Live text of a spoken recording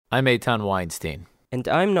I'm Eitan Weinstein. And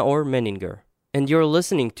I'm Naor Menninger. And you're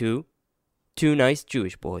listening to Two Nice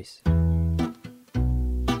Jewish Boys.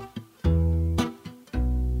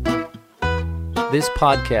 This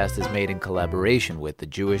podcast is made in collaboration with the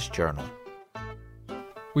Jewish Journal.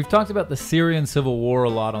 We've talked about the Syrian civil war a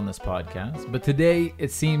lot on this podcast, but today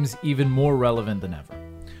it seems even more relevant than ever.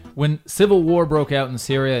 When civil war broke out in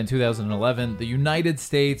Syria in 2011, the United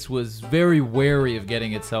States was very wary of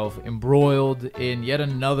getting itself embroiled in yet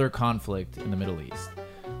another conflict in the Middle East.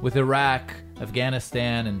 With Iraq,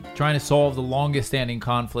 Afghanistan, and trying to solve the longest-standing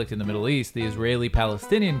conflict in the Middle East, the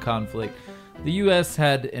Israeli-Palestinian conflict, the U.S.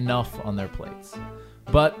 had enough on their plates.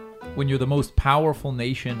 But when you're the most powerful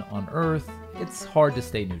nation on earth, it's hard to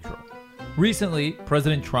stay neutral. Recently,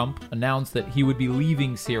 President Trump announced that he would be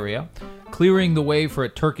leaving Syria, clearing the way for a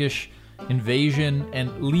Turkish invasion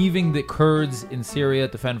and leaving the Kurds in Syria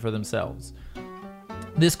to fend for themselves.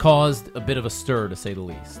 This caused a bit of a stir, to say the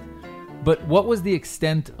least. But what was the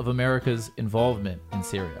extent of America's involvement in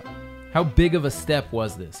Syria? How big of a step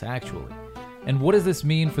was this, actually? And what does this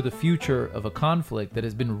mean for the future of a conflict that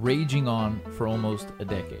has been raging on for almost a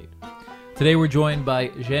decade? Today we're joined by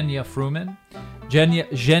Zhenya Fruman.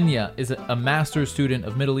 Zhenya is a master's student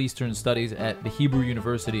of Middle Eastern Studies at the Hebrew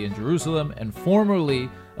University in Jerusalem and formerly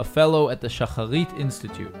a fellow at the Shacharit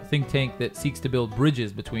Institute, a think tank that seeks to build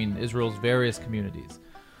bridges between Israel's various communities.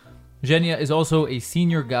 Zhenya is also a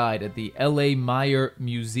senior guide at the L.A. Meyer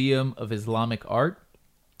Museum of Islamic Art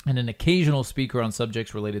and an occasional speaker on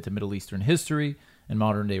subjects related to Middle Eastern history and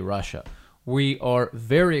modern-day Russia. We are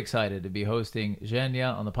very excited to be hosting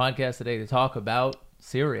Zhenya on the podcast today to talk about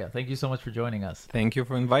Syria. Thank you so much for joining us. Thank you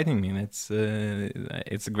for inviting me. It's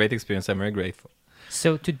a great experience. I'm very grateful.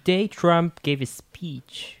 So today Trump gave a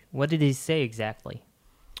speech. What did he say exactly?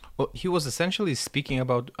 Well, he was essentially speaking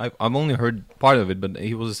about, I've only heard part of it, but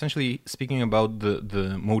he was essentially speaking about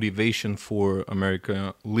the motivation for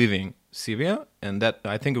America leaving Syria. And that,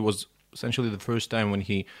 I think it was essentially the first time when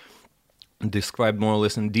he described more or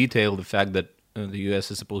less in detail the fact that the U.S.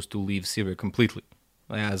 is supposed to leave Syria completely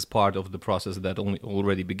as part of the process that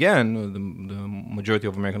already began, the majority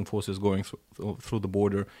of American forces going through the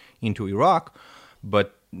border into Iraq.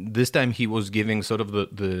 But this time he was giving sort of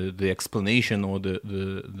the explanation or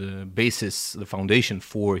the basis, the foundation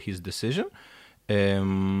for his decision,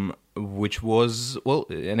 which was, well,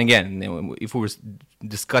 and again, if we were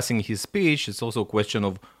discussing his speech, it's also a question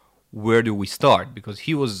of where do we start? Because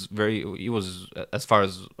he was, as far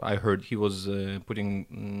as I heard, he was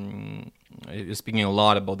speaking a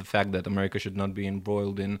lot about the fact that America should not be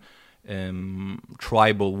embroiled in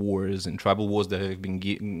tribal wars that have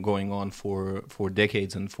been going on for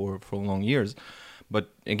decades and for long years.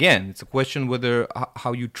 But again, it's a question whether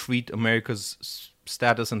how you treat America's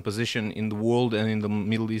status and position in the world and in the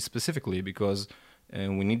Middle East specifically, because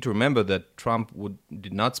we need to remember that Trump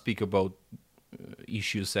did not speak about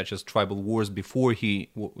issues such as tribal wars before he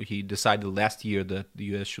decided last year that the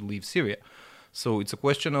U.S. should leave Syria. So it's a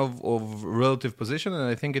question of relative position, and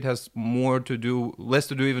I think it has less to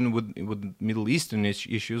do even with Middle Eastern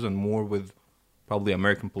issues and more with probably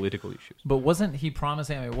American political issues. But wasn't he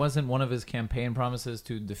promising, wasn't one of his campaign promises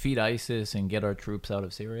to defeat ISIS and get our troops out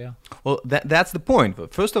of Syria? Well, that's the point.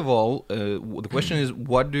 But first of all, the question is,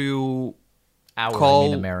 what do you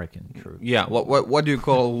American troops. Yeah, what do you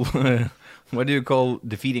call what do you call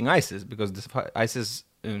defeating ISIS? Because ISIS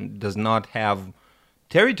does not have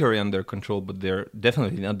territory under control, but they're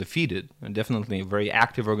definitely not defeated. They're definitely a very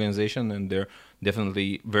active organization, and they're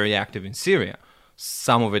definitely very active in Syria.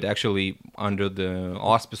 Some of it actually under the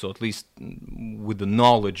auspice, or at least with the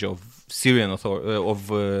knowledge of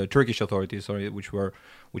Turkish authorities,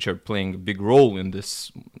 which are playing a big role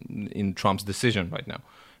in Trump's decision right now.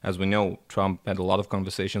 As we know, Trump had a lot of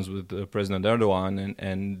conversations with President Erdogan,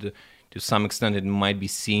 and to some extent it might be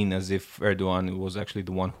seen as if Erdogan was actually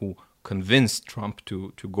the one who convinced Trump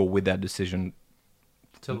to go with that decision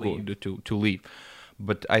to leave.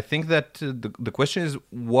 But I think that the question is,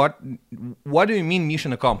 what do you mean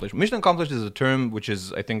mission accomplished? Mission accomplished is a term which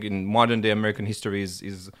is, I think, in modern day American history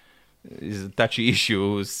is a touchy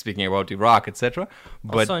issue, speaking about Iraq, etc.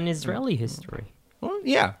 But also in Israeli history. Well,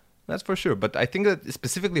 yeah, that's for sure. But I think that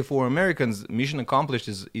specifically for Americans, mission accomplished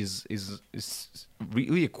is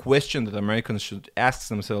really a question that Americans should ask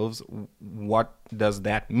themselves. What does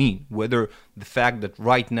that mean? Whether the fact that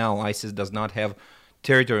right now ISIS does not have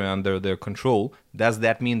territory under their control, does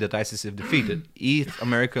that mean that ISIS is defeated? If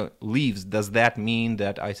America leaves, does that mean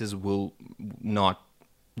that ISIS will not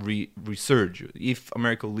resurge? If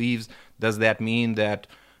America leaves, does that mean that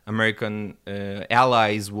American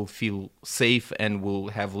allies will feel safe and will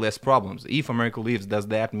have less problems. If America leaves, does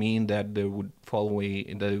that mean that there would follow a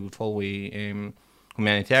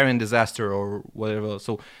humanitarian disaster or whatever?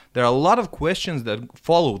 So there are a lot of questions that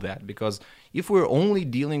follow that, because if we're only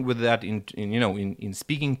dealing with that in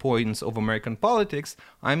speaking points of American politics,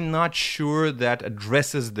 I'm not sure that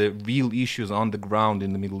addresses the real issues on the ground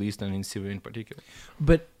in the Middle East and in Syria in particular.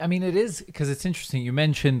 But I mean, it is, because it's interesting. You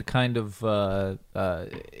mentioned kind of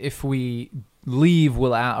if we leave,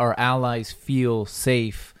 will our allies feel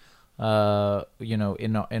safe? In our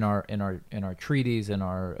treaties and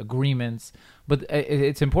our agreements. But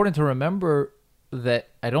it's important to remember that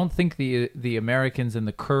I don't think the Americans and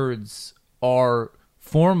the Kurds are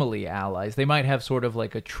formally allies. They might have sort of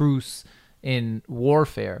like a truce in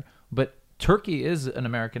warfare, but Turkey is an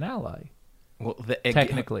American ally. Well,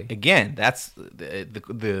 technically, again, that's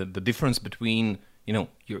the difference between your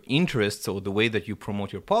interests or the way that you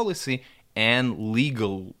promote your policy and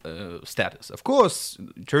legal status. Of course,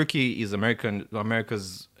 Turkey is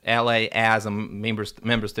America's ally as a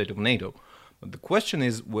member state of NATO. But the question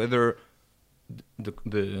is whether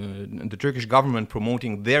the Turkish government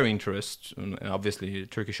promoting their interests, and obviously the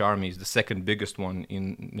Turkish army is the second biggest one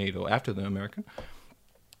in NATO after the American,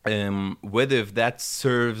 whether if that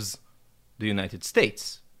serves the United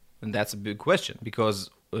States. And that's a big question, because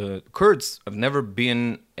Kurds have never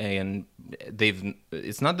been, and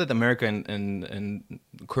it's not that America and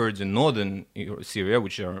Kurds in northern Syria,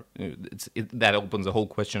 which are, that opens a whole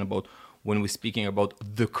question about when we're speaking about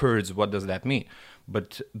the Kurds, what does that mean?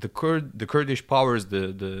 But the Kurdish powers,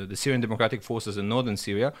 the Syrian Democratic Forces in northern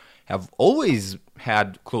Syria, have always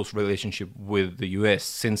had close relationship with the U.S.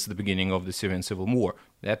 since the beginning of the Syrian civil war.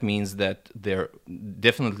 That means that they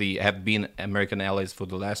definitely have been American allies for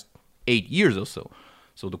the last 8 years or so.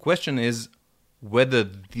 So the question is whether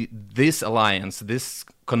this alliance, this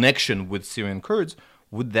connection with Syrian Kurds,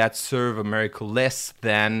 would that serve America less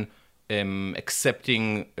than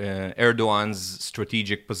accepting Erdogan's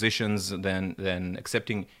strategic positions, than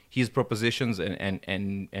accepting his propositions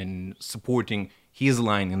and supporting his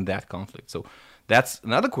line in that conflict. So that's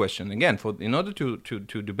another question. Again, in order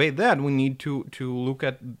to debate that, we need to look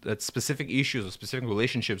at specific issues or specific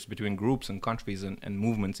relationships between groups and countries and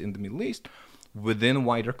movements in the Middle East within a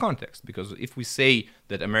wider context. Because if we say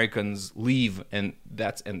that Americans leave and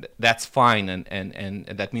that's fine and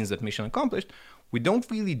that means that mission accomplished, we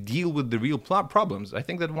don't really deal with the real problems. I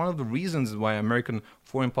think that one of the reasons why American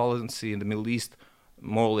foreign policy in the Middle East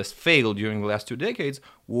more or less failed during the last 2 decades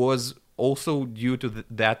was also due to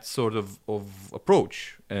that sort of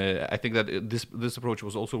approach. I think that this approach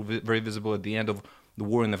was also very visible at the end of the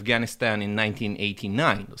war in Afghanistan in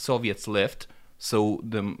 1989. The Soviets left, so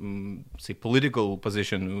the political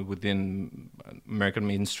position within American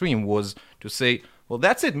mainstream was to say, well,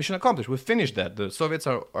 that's it, mission accomplished. We've finished that. The Soviets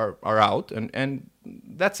are out, and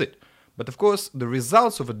that's it. But of course, the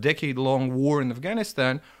results of a decade-long war in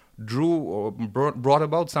Afghanistan brought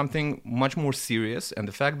about something much more serious, and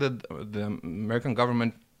the fact that the American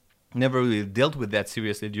government never really dealt with that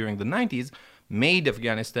seriously during the 90s made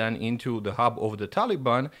Afghanistan into the hub of the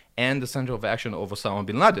Taliban and the center of action of Osama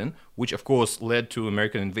bin Laden, which of course led to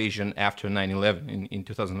American invasion after 9/11 in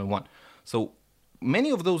 2001. So many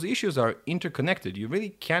of those issues are interconnected. You really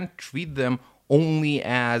can't treat them only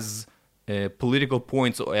as political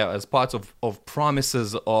points or as parts of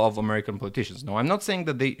promises of American politicians. Now, I'm not saying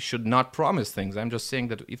that they should not promise things. I'm just saying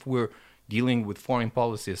that if we're dealing with foreign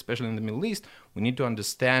policy, especially in the Middle East, we need to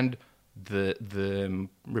understand the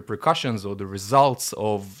repercussions or the results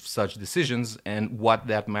of such decisions and what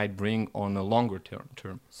that might bring on a longer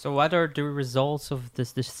term. So what are the results of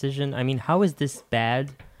this decision? I mean, how is this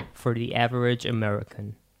bad for the average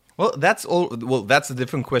American? Well, that's a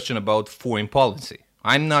different question about foreign policy.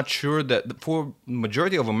 I'm not sure that for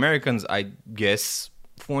majority of Americans, I guess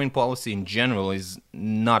foreign policy in general is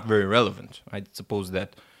not very relevant. I suppose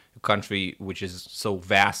that a country which is so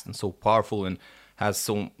vast and so powerful and has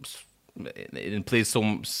it plays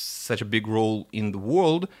such a big role in the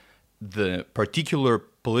world, the particular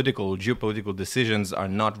political or geopolitical decisions are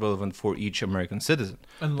not relevant for each American citizen.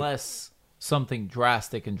 Unless something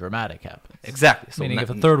drastic and dramatic happens. Exactly. So meaning if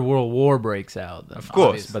a third world war breaks out, then of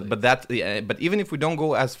course. But even if we don't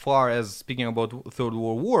go as far as speaking about third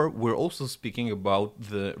world war, we're also speaking about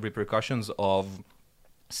the repercussions of,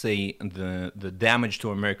 say, the damage to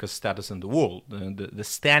America's status in the world, the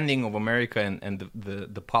standing of America and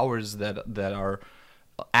the powers that are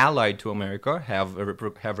allied to America have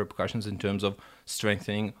repercussions in terms of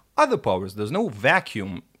strengthening other powers. There's no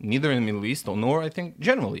vacuum, neither in the Middle East nor I think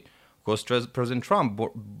generally. Of course, President Trump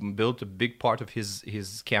built a big part of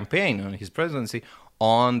his campaign and his presidency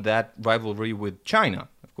on that rivalry with China.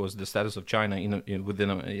 Of course, the status of China within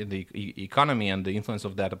the economy and the influence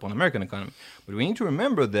of that upon American economy. But we need to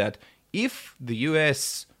remember that if the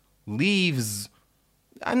U.S. leaves,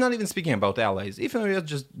 I'm not even speaking about allies, if the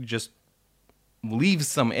U.S. just leaves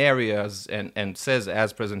some areas and says,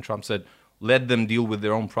 as President Trump said, let them deal with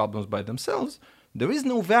their own problems by themselves, there is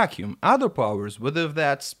no vacuum. Other powers, whether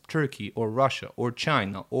that's Turkey or Russia or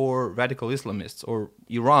China or radical Islamists or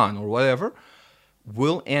Iran or whatever,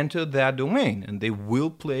 will enter that domain, and they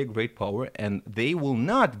will play a great power, and they will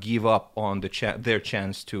not give up on their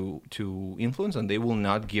chance to influence, and they will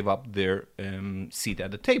not give up their seat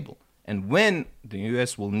at the table. And when the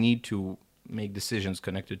U.S. will need to make decisions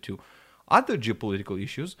connected to other geopolitical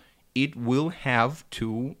issues, it will have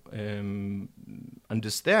to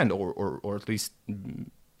understand or at least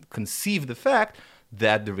conceive the fact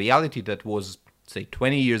that the reality that was, say,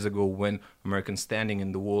 20 years ago, when American standing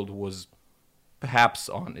in the world was perhaps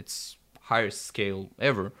on its highest scale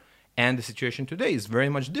ever, and the situation today is very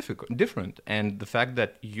much different. And the fact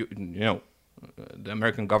that the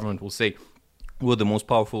American government will say, we're the most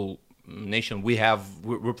powerful nation,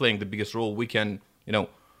 we're playing the biggest role, we can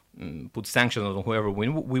put sanctions on whoever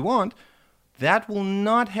we want, that will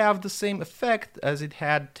not have the same effect as it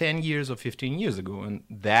had 10 years or 15 years ago. And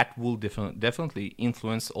that will definitely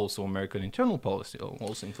influence also American internal policy,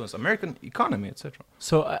 also influence American economy, etc.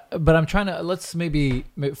 So, but I'm trying to, let's maybe,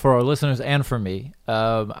 for our listeners and for me,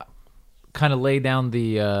 kind of lay down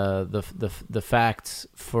the facts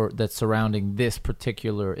that surrounding this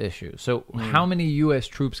particular issue. So how many U.S.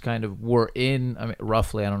 troops kind of were in, I mean,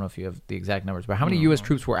 roughly, I don't know if you have the exact numbers, but how many U.S.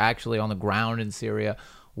 troops were actually on the ground in Syria?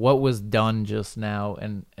 What was done just now?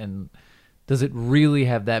 And does it really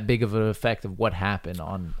have that big of an effect of what happened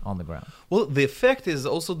on the ground? Well, the effect is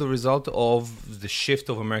also the result of the shift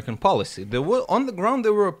of American policy. On the ground,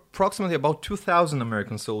 there were approximately about 2,000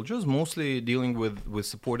 American soldiers, mostly dealing with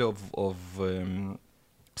support of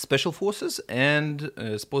special forces and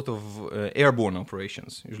support of airborne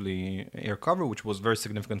operations, usually air cover, which was very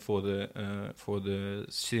significant for the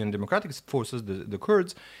Syrian Democratic Forces, the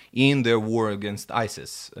Kurds, in their war against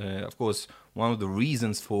ISIS. Of course, one of the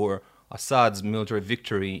reasons for Assad's military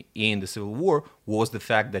victory in the civil war was the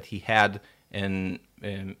fact that he had an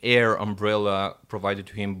air umbrella provided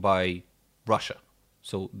to him by Russia.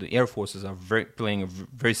 So the air forces are playing a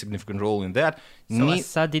very significant role in that. So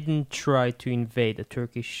Assad didn't try to invade the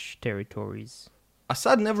Turkish territories.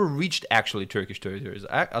 Assad never reached actually Turkish territories.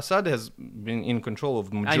 Assad has been in control of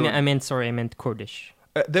the majority. I meant Kurdish.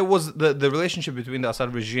 There was the relationship between the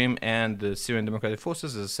Assad regime and the Syrian Democratic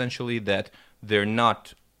Forces is essentially that they're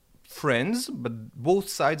not friends, but both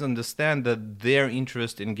sides understand that their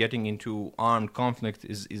interest in getting into armed conflict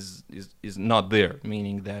is not there,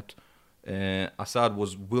 meaning that Assad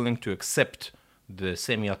was willing to accept the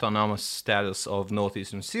semi-autonomous status of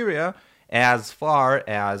northeastern Syria as far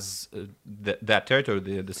as that territory,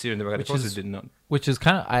 the Syrian Democratic Forces did not. Which is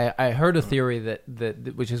kind of, I heard a theory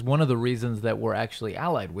that which is one of the reasons that we're actually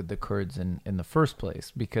allied with the Kurds in the first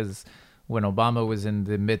place, because when Obama was in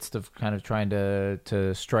the midst of kind of trying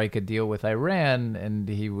to strike a deal with Iran, and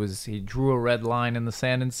he drew a red line in the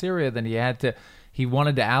sand in Syria, then he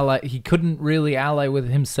wanted to ally. He couldn't really ally with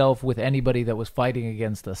himself with anybody that was fighting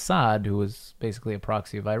against Assad, who was basically a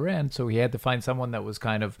proxy of Iran. So he had to find someone that was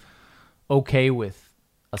kind of okay with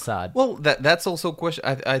Assad. Well, that's also a question.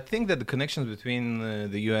 I think that the connections between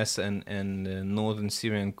the U.S. and northern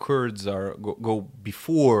Syrian Kurds go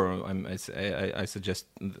before. I suggest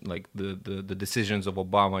like the decisions of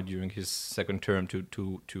Obama during his second term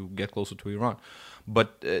to get closer to Iran.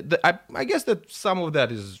 But I guess that some of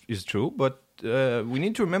that is true. But we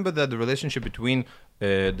need to remember that the relationship between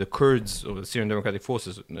the Kurds or the Syrian Democratic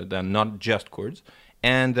Forces, they're not just Kurds,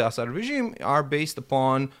 and the Assad regime are based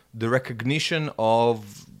upon the recognition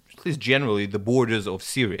of, at least generally, the borders of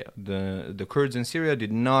Syria. The Kurds in Syria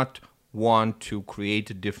did not want to create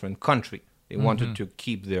a different country. They wanted to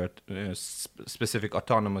keep their specific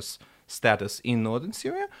autonomous status in northern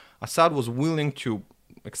Syria. Assad was willing to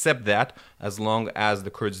accept that as long as the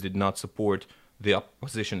Kurds did not support the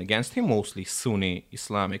opposition against him, mostly Sunni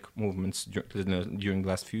Islamic movements during the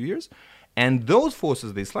last few years. And those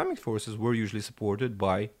forces, the Islamic forces, were usually supported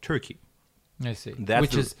by Turkey. I see.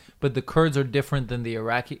 But the Kurds are different than the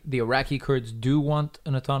Iraqi. The Iraqi Kurds do want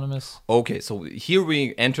an autonomous. Okay, so here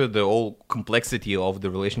we enter the whole complexity of the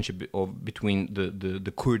relationship between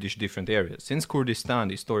the Kurdish different areas. Since Kurdistan,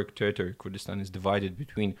 the historic territory, Kurdistan is divided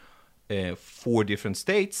between 4 different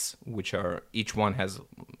states, which are each one has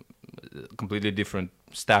a completely different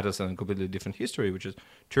status and a completely different history, which is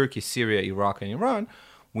Turkey, Syria, Iraq, and Iran.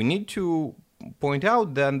 We need to point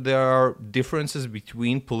out that there are differences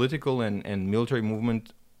between political and military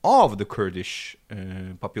movement of the Kurdish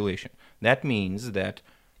population. That means that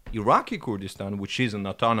Iraqi Kurdistan, which is an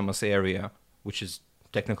autonomous area, which is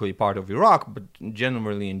technically part of Iraq, but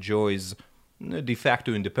generally enjoys de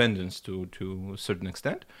facto independence to a certain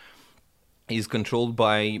extent, is controlled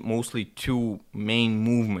by mostly two main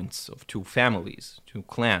movements of two families, two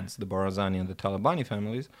clans, the Barzani and the Talabani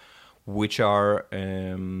families, which are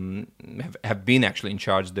have been actually in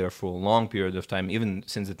charge there for a long period of time, even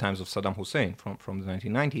since the times of Saddam Hussein from the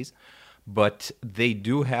 1990s. But they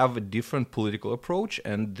do have a different political approach,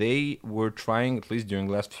 and they were trying, at least during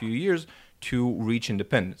the last few years, to reach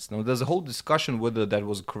independence. Now, there's a whole discussion whether that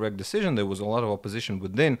was a correct decision. There was a lot of opposition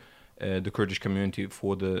within the Kurdish community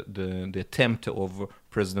for the attempt of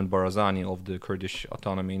President Barzani of the Kurdish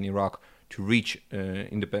autonomy in Iraq to reach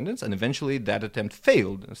independence, and eventually that attempt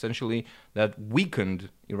failed. Essentially, that weakened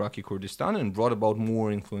Iraqi Kurdistan and brought about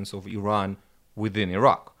more influence of Iran within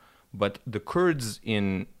Iraq. But the Kurds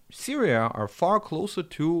in Syria are far closer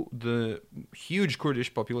to the huge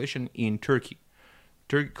Kurdish population in Turkey.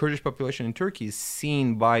 Kurdish population in Turkey is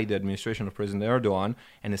seen by the administration of President Erdogan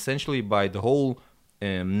and essentially by the whole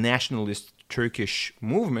nationalist Turkish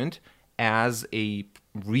movement as a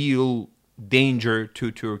real danger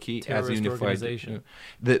to Turkey Terrorist as a unified organization.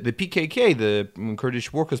 The PKK, the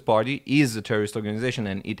Kurdish Workers' Party, is a terrorist organization,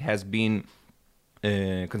 and it has been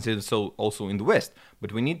considered so also in the West.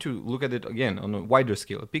 But we need to look at it again on a wider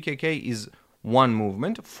scale. PKK is one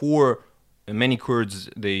movement. For many Kurds,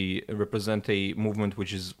 they represent a movement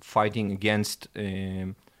which is fighting against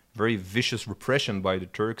very vicious repression by the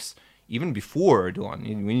Turks even before Erdogan.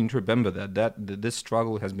 We need to remember that this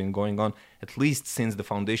struggle has been going on at least since the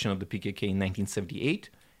foundation of the PKK in 1978,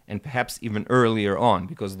 and perhaps even earlier on,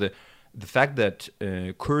 because the fact that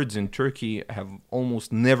Kurds in Turkey have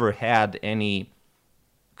almost never had any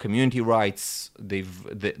community rights,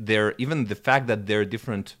 even the fact that they're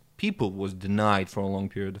different people was denied for a long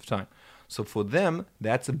period of time. So for them,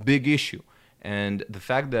 that's a big issue. And the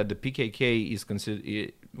fact that the PKK is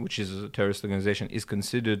considered, which is a terrorist organization, is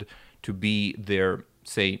considered to be their,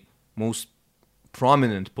 say, most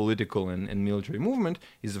prominent political and military movement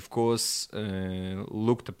is, of course,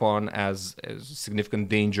 looked upon as a significant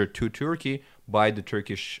danger to Turkey by the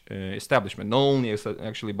Turkish establishment, not only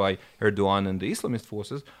actually by Erdogan and the Islamist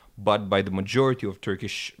forces, but by the majority of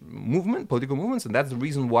Turkish political movements. And that's the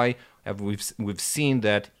reason why we've seen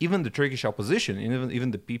that even the Turkish opposition,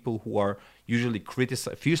 even the people who are usually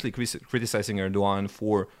fiercely criticizing Erdogan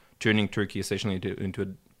for turning Turkey essentially into a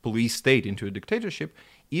police state, into a dictatorship,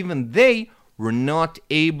 even they were not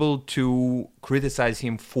able to criticize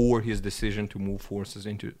him for his decision to move forces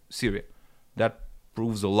into Syria. That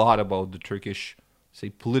proves a lot about the Turkish, say,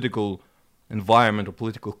 political environment or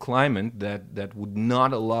political climate that would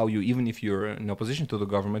not allow you, even if you're in opposition to the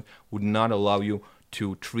government, would not allow you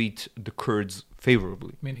to treat the Kurds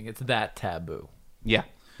favorably. Meaning it's that taboo. Yeah,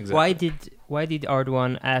 exactly. Why did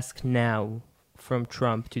Erdogan ask now from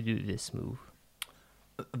Trump to do this move?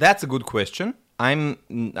 That's a good question. I'm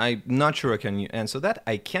not sure I can answer that.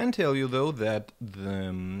 I can tell you, though, that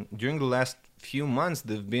during the last few months,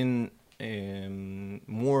 there have been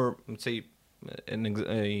more, let's say,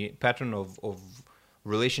 a pattern of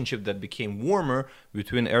relationship that became warmer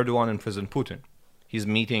between Erdogan and President Putin. They're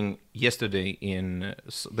meeting yesterday in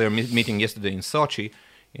Sochi,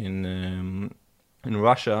 in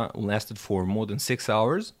Russia, lasted for more than 6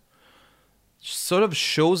 hours. Sort of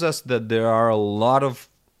shows us that there are a lot of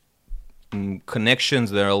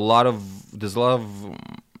connections. There's a lot of,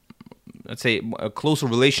 let's say, a closer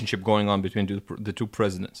relationship going on between the two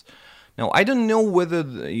presidents. Now, I don't know whether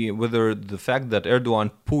the fact that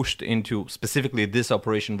Erdogan pushed into specifically this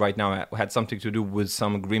operation right now had something to do with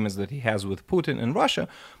some agreements that he has with Putin and Russia,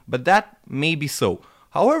 but that may be so.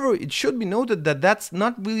 However, it should be noted that that's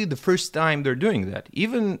not really the first time they're doing that.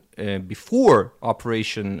 Even before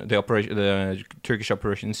the Turkish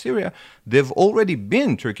operation in Syria, there've already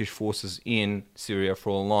been Turkish forces in Syria for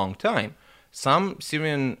a long time. Some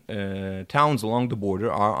Syrian towns along the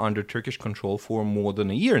border are under Turkish control for more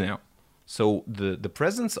than a year now. So the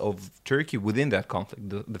presence of Turkey within that conflict,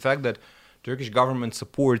 the fact that Turkish government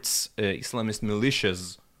supports Islamist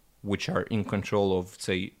militias which are in control of,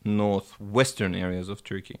 say, northwestern areas of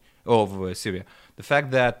Syria, the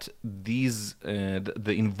fact that the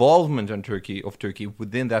involvement in Turkey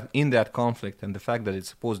within that conflict, and the fact that it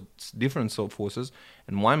supports different forces,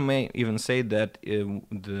 and one may even say that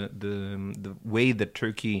the way that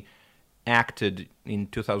Turkey acted in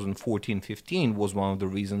 2014-15 was one of the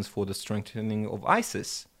reasons for the strengthening of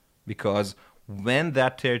ISIS, because when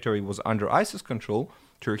that territory was under ISIS control,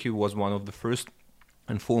 Turkey was one of the first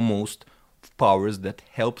and foremost powers that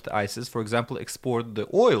helped ISIS, for example, export the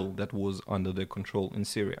oil that was under their control in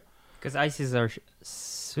Syria. Because ISIS are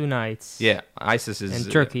Sunnites. Yeah, ISIS is...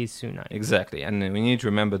 And Turkey is Sunnite. Exactly. And we need to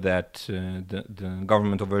remember that the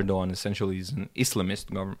government of Erdogan essentially is an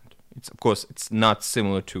Islamist government. Of course, it's not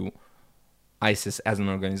similar to ISIS as an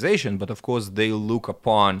organization, but of course they look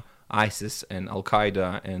upon ISIS and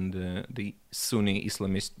Al-Qaeda and the Sunni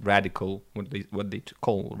Islamist radical, what they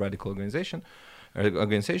call radical organizations,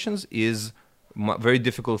 is very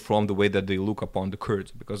difficult from the way that they look upon the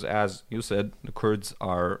Kurds. Because as you said, the Kurds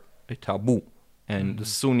are a taboo. And the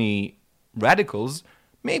Sunni radicals,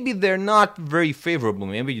 maybe they're not very favorable.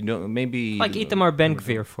 Maybe you don't. Maybe like Itamar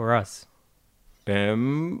Ben-Gvir for us.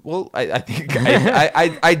 Well, I think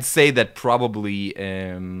I'd say that probably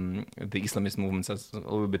the Islamist movements are a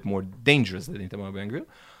little bit more dangerous than Itamar Ben-Gvir.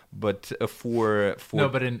 But for no,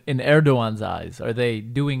 but in Erdogan's eyes, are they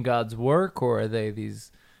doing God's work, or are they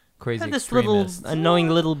these crazy extremists? This little annoying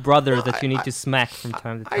little brother that you need to smack from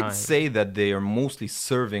time to time? I'd say that they are mostly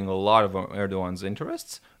serving a lot of Erdogan's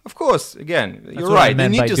interests. Of course, again, you're right. You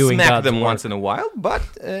need to smack them once in a while, but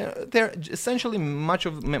they're essentially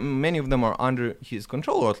many of them are under his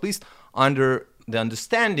control, or at least under the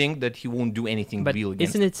understanding that he won't do anything real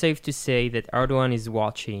against. Isn't it safe to say that Erdogan is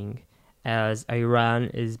watching as Iran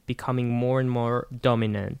is becoming more and more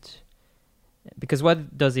dominant? Because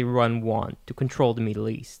what does Iran want? To control the Middle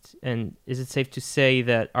East. And is it safe to say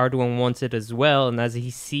that Erdogan wants it as well? And as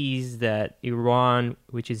he sees that Iran,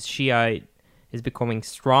 which is Shiite, is becoming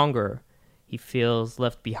stronger, he feels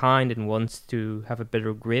left behind and wants to have a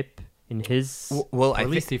better grip in his... Well, at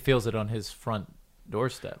least he feels it on his front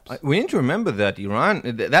doorsteps. We need to remember that Iran,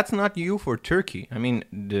 that's not new for Turkey. I mean,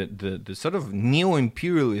 the sort of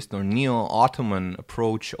neo-imperialist or neo-Ottoman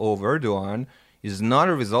approach of Erdogan is not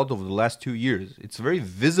a result of the last 2 years. It's very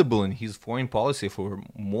visible in his foreign policy for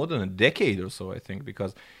more than a decade or so, I think,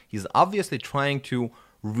 because he's obviously trying to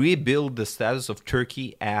rebuild the status of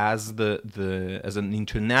Turkey as as an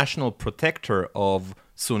international protector of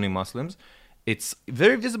Sunni Muslims. It's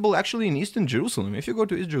very visible actually in Eastern Jerusalem. If you go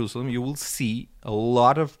to East Jerusalem, you will see a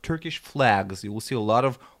lot of Turkish flags. You will see a lot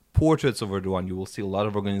of portraits of Erdogan. You will see a lot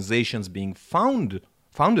of organizations being founded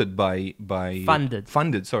by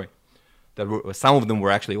funded. Sorry, some of them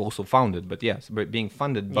were actually also founded, but yes, being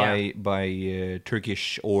funded by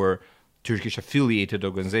Turkish or Turkish affiliated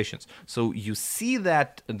organizations. So you see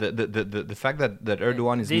that the fact that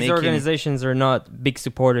Erdogan is these organizations are not big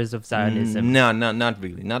supporters of Zionism. No, not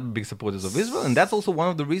really. Not big supporters of Israel. And that's also one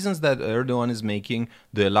of the reasons that Erdogan is making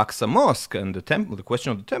the Al-Aqsa Mosque and the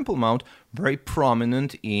question of the Temple Mount, very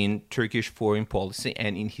prominent in Turkish foreign policy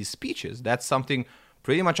and in his speeches. That's something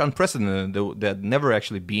pretty much unprecedented. There had never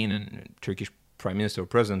actually been a Turkish prime minister or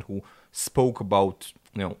president who spoke about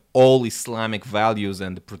all Islamic values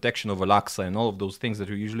and the protection of Al-Aqsa and all of those things that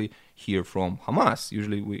we usually hear from Hamas.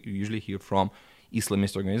 We usually hear from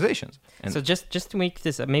Islamist organizations. And so just to make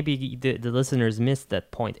this, maybe the listeners missed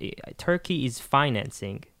that point. Turkey is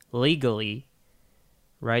financing legally,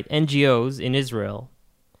 right, NGOs in Israel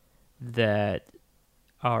that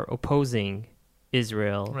are opposing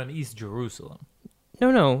Israel. Or in East Jerusalem.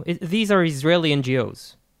 No, these are Israeli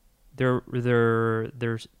NGOs. They're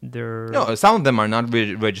No, some of them are not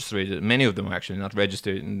registered. Many of them are actually not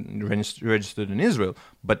registered in Israel,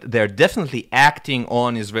 but they're definitely acting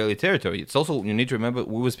on Israeli territory. It's also, you need to remember,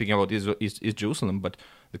 we were speaking about East Jerusalem, but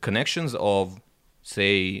the connections of,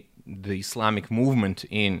 say, the Islamic movement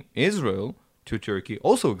in Israel to Turkey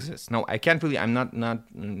also exists. Now, I'm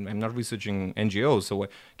not researching NGOs, so I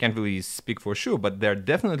can't really speak for sure, but there are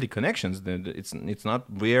definitely connections. It's not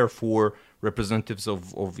rare for representatives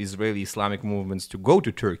of Israeli Islamic movements to go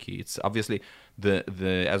to Turkey. It's obviously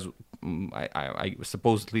as I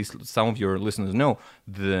suppose at least some of your listeners know,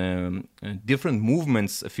 the different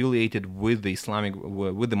movements affiliated with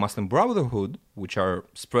the Muslim Brotherhood, which are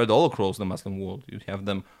spread all across the Muslim world. You have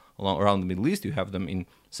them around the Middle East, you have them in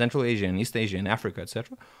Central Asia and East Asia and Africa,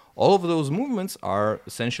 etc. All of those movements are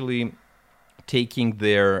essentially taking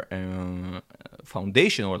their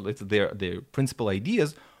foundation, or their principal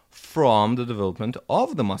ideas, from the development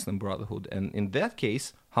of the Muslim Brotherhood. And in that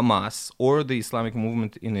case, Hamas, or the Islamic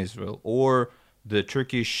movement in Israel, or the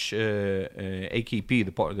Turkish AKP,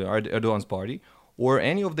 the Erdogan's party, or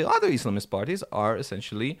any of the other Islamist parties are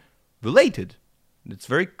essentially related. It's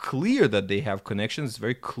very clear that they have connections. It's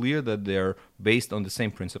very clear that they're based on the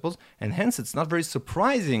same principles. And hence, it's not very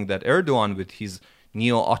surprising that Erdogan, with his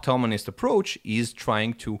neo-Ottomanist approach, is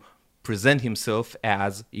trying to present himself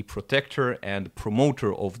as a protector and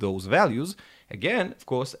promoter of those values. Again, of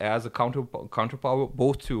course, as a counterpower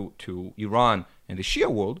both to Iran and the Shia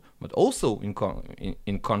world, but also in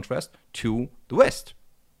contrast to the West,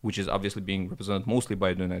 which is obviously being represented mostly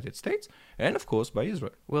by the United States and, of course, by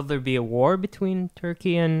Israel. Will there be a war between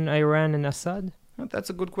Turkey and Iran and Assad? That's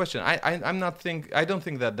a good question. I don't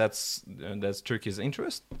think that's Turkey's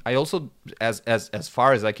interest. I also, as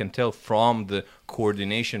far as I can tell from the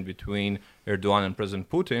coordination between Erdogan and President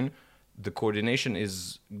Putin, the coordination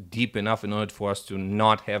is deep enough in order for us to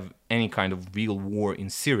not have any kind of real war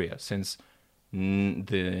in Syria, since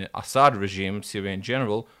the Assad regime, Syria in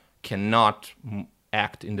general, cannot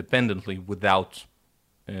act independently without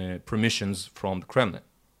permissions from the Kremlin.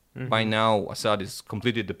 Mm-hmm. By now, Assad is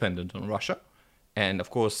completely dependent on Russia. And of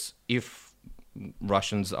course, if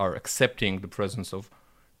Russians are accepting the presence of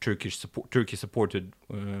Turkey-supported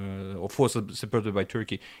or forces supported by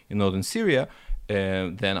Turkey in northern Syria,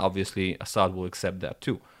 then obviously Assad will accept that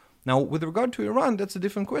too. Now, with regard to Iran, that's a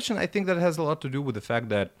different question. I think that has a lot to do with the fact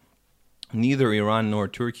that neither Iran nor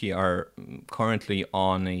Turkey are currently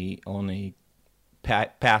on a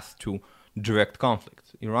path to direct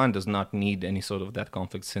conflict. Iran does not need any sort of that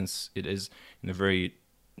conflict, since it is in a very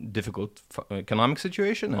difficult economic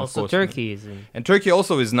situation. And also, of course, Turkey is in. And Turkey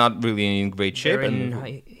also is not really in great shape. They're in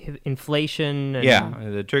high inflation.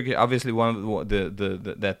 And The Turkey, obviously, one of the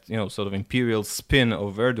that sort of imperial spin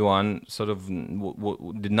of Erdogan sort of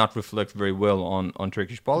did not reflect very well on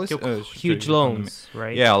Turkish policy. Huge loans,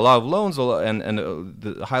 right? Yeah, a lot of loans, and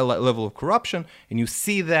the high level of corruption, and you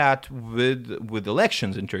see that with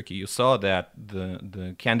elections in Turkey. You saw that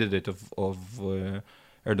the candidate of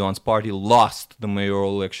Erdogan's party lost the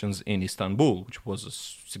mayoral elections in Istanbul, which was a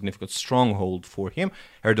significant stronghold for him.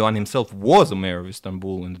 Erdogan himself was a mayor of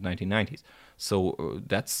Istanbul in the 1990s. So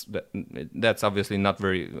that's obviously not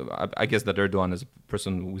very... I guess that Erdogan, as a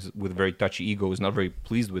person with a very touchy ego, is not very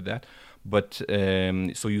pleased with that. But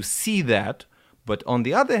so you see that. But on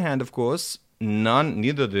the other hand, of course,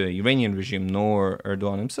 neither the Iranian regime nor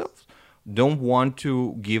Erdogan himself don't want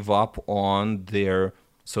to give up on their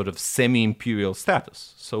sort of semi-imperial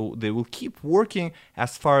status. So they will keep working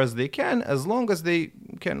as far as they can, as long as they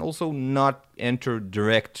can also not enter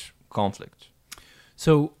direct conflict.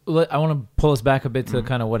 So I want to pull us back a bit to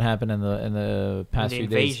kind of what happened in the past few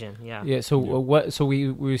days. Invasion, yeah. Yeah. So what? So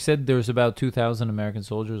we said there's about 2,000 American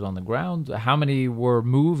soldiers on the ground. How many were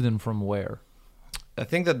moved and from where? I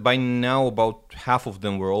think that by now about half of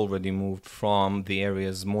them were already moved from the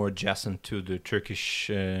areas more adjacent to the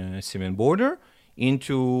Turkish-Syrian border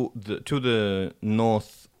to the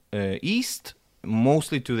northeast,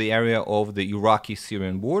 mostly to the area of the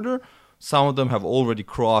Iraqi-Syrian border. Some of them have already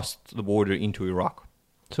crossed the border into Iraq.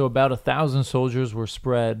 So about 1,000 soldiers were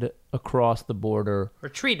spread across the border.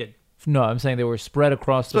 Retreated. No, I'm saying they were spread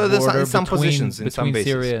across the border in some positions, in some between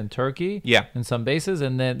bases. Syria and Turkey. Yeah. In some bases,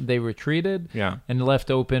 and then they retreated. Yeah. And left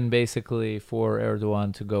open basically for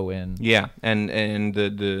Erdogan to go in. Yeah, and the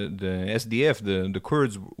SDF, the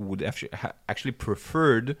Kurds, would actually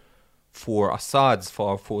preferred for Assad's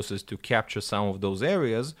forces to capture some of those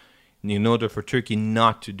areas in order for Turkey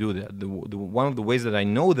not to do that. One of the ways that I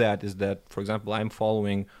know that is that, for example, I'm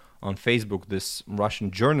following on Facebook this Russian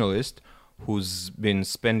journalist who's been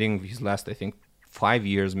spending his last, I think, 5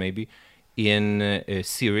 years maybe in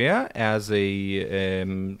Syria as a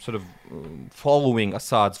sort of following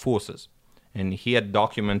Assad's forces. And he had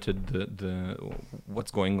documented the what's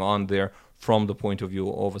going on there from the point of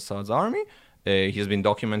view of Assad's army. He has been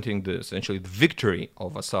documenting essentially the victory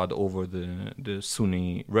of Assad over the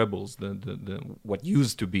Sunni rebels, the what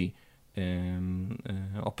used to be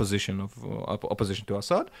opposition to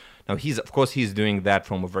Assad. Now he's doing that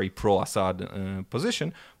from a very pro-Assad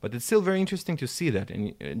position, but it's still very interesting to see that.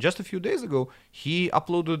 And just a few days ago, he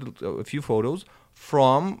uploaded a few photos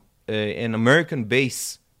from an American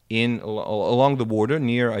base along the border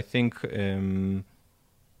near, I think it's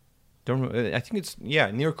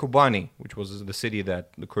near Kobani, which was the city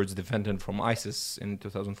that the Kurds defended from ISIS in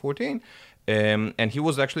 2014. And he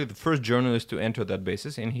was actually the first journalist to enter that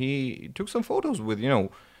basis, and he took some photos with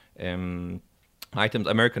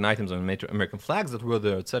American items on American flags that were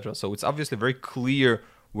there, etc. So it's obviously very clear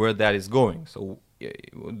where that is going. So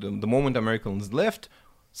the moment Americans left,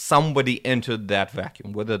 somebody entered that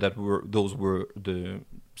vacuum, whether those were the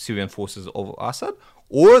Syrian forces of Assad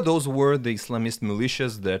or those were the Islamist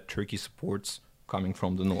militias that Turkey supports coming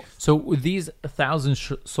from the north. So these 1,000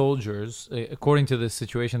 soldiers, according to the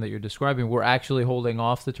situation that you're describing, were actually holding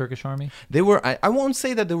off the Turkish army? They were. I won't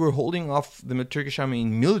say that they were holding off the Turkish army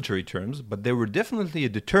in military terms, but they were definitely a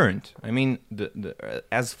deterrent. I mean,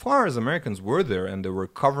 as far as Americans were there and they were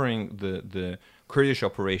covering the Kurdish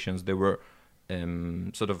operations, they were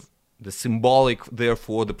sort of the symbolic,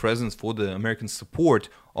 therefore, the presence for the American support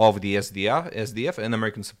of the SDF and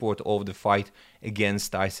American support of the fight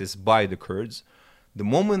against ISIS by the Kurds. The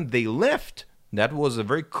moment they left, that was a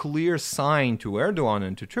very clear sign to Erdogan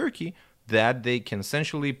and to Turkey that they can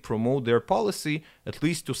essentially promote their policy, at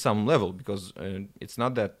least to some level, because it's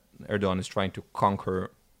not that Erdogan is trying to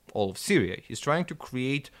conquer all of Syria. He's trying to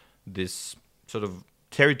create this sort of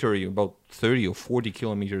territory about 30 or 40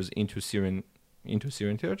 kilometers into Syrian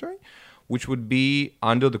territory, which would be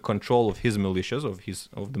under the control of his militias, of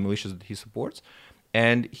the militias that he supports,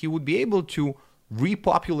 and he would be able to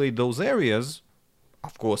repopulate those areas.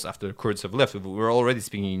 Of course, after the Kurds have left, we're already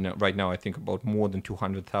speaking right now, I think, about more than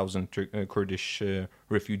 200,000 Kurdish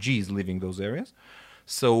refugees leaving those areas.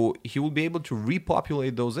 So he will be able to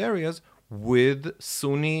repopulate those areas with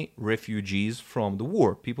Sunni refugees from the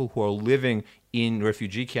war, people who are living in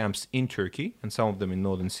refugee camps in Turkey, and some of them in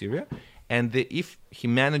northern Syria. And if he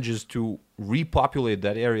manages to repopulate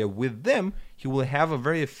that area with them, he will have a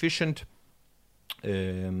very efficient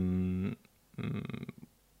sort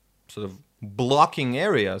of blocking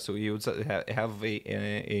area. So he would have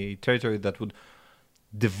a territory that would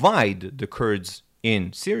divide the Kurds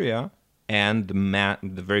in Syria and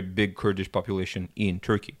the very big Kurdish population in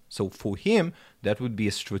Turkey. So for him, that would be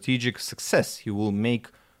a strategic success. He will divide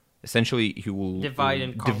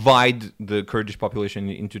the Kurdish population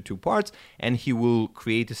into two parts, and he will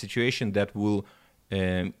create a situation that will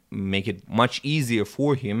make it much easier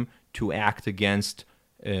for him to act against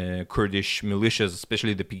Kurdish militias,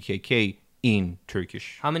 especially the PKK, in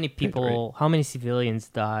Turkish. How many people, how many civilians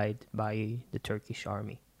died by the Turkish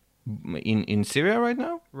army? In Syria right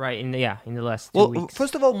now? Right, in the last 2 weeks.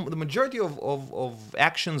 First of all, the majority of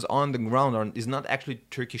actions on the ground is not actually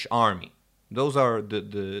Turkish army. Those are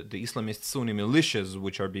the Islamist Sunni militias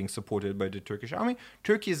which are being supported by the Turkish army.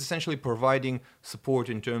 Turkey is essentially providing support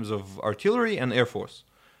in terms of artillery and air force.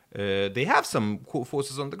 They have some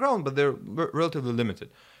forces on the ground, but they're relatively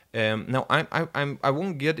limited. Now, I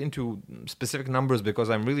won't get into specific numbers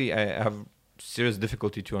because I have serious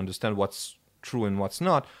difficulty to understand what's true and what's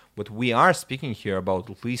not. But we are speaking here about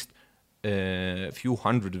at least a few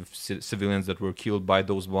hundred of civilians that were killed by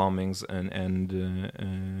those bombings, and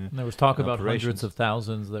there was talk about hundreds of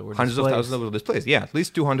thousands that were displaced. Yeah, at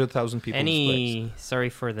least 200,000 people displaced. Sorry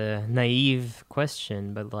for the naive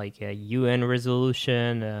question, but like a UN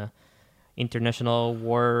resolution, international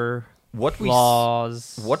war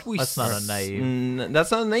laws. That's not a naive.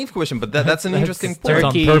 That's not a naive question, but that's an interesting point.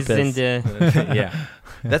 Turkey's in the yeah,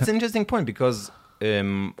 that's an interesting point because.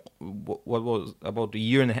 What was about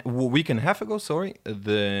a week and a half ago? Sorry,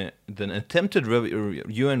 the attempted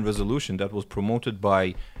UN resolution that was promoted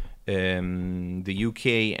by the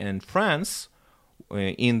UK and France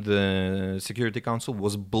in the Security Council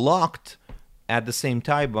was blocked at the same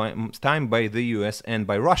time by the US and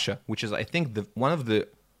by Russia, which is, I think, one of the,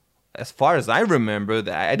 as far as I remember,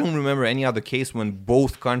 I don't remember any other case when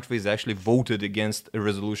both countries actually voted against a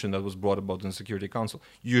resolution that was brought about in the Security Council.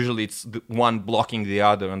 Usually it's the one blocking the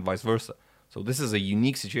other and vice versa. So this is a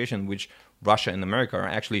unique situation in which Russia and America are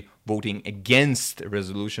actually voting against a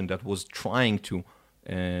resolution that was trying to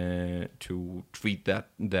treat the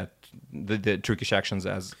Turkish actions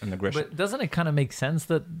as an aggression. But doesn't it kind of make sense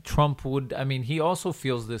that Trump would, I mean, he also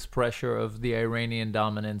feels this pressure of the Iranian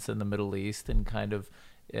dominance in the Middle East and kind of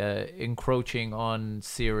encroaching on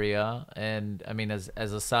Syria, and I mean, as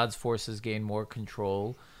Assad's forces gain more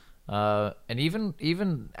control, and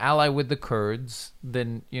even ally with the Kurds,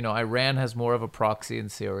 then Iran has more of a proxy in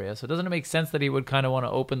Syria. So doesn't it make sense that he would kind of want to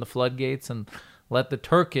open the floodgates and let the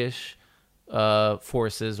Turkish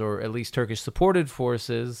forces, or at least Turkish supported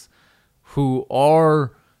forces, who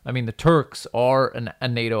are, I mean, the Turks are a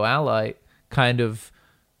NATO ally, kind of,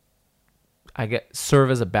 I guess,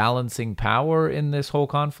 serve as a balancing power in this whole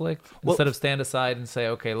conflict, instead of stand aside and say,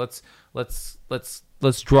 okay, let's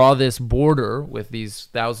draw this border with these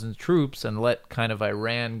thousands of troops and let kind of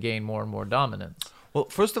Iran gain more and more dominance. Well,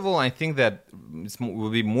 first of all, I think that it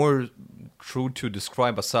would be more true to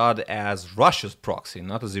describe Assad as Russia's proxy,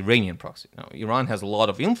 not as Iranian proxy. Now, Iran has a lot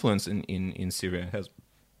of influence in Syria, has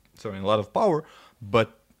a lot of power,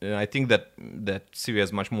 but I think that Syria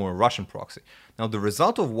is much more a Russian proxy. Now, the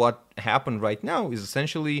result of what happened right now is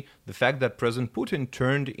essentially the fact that President Putin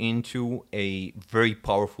turned into a very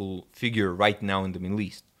powerful figure right now in the Middle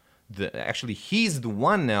East. Actually, he's the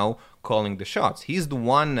one now calling the shots. He's the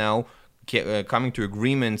one now coming to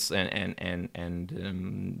agreements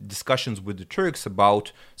and discussions with the Turks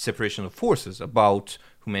about separation of forces, about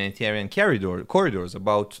humanitarian corridors,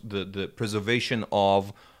 about the preservation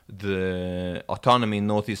of the autonomy in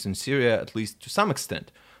northeastern Syria, at least to some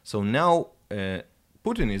extent. So now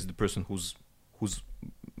Putin is the person who's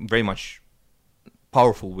very much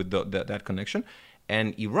powerful with that connection,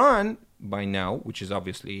 and Iran by now, which is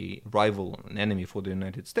obviously rival and enemy for the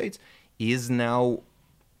United States, is now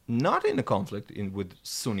not in a conflict with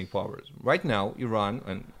Sunni powers. Right now, Iran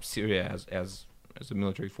and Syria as a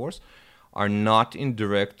military force are not in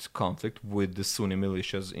direct conflict with the Sunni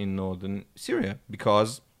militias in northern Syria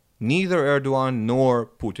because neither Erdogan nor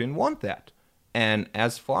Putin want that. And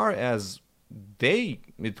as far as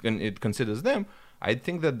it considers them, I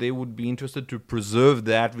think that they would be interested to preserve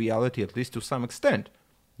that reality, at least to some extent.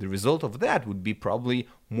 The result of that would be probably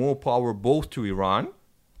more power both to Iran,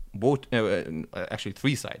 actually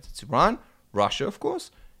three sides. It's Iran, Russia, of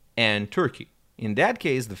course, and Turkey. In that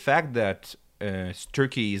case, the fact that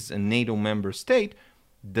Turkey is a NATO member state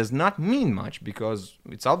does not mean much because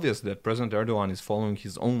it's obvious that President Erdogan is following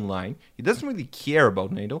his own line. He doesn't really care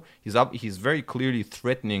about NATO. He's very clearly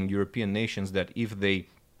threatening European nations that if they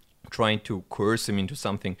trying to coerce him into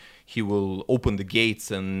something, he will open the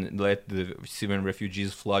gates and let the Syrian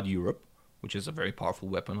refugees flood Europe, which is a very powerful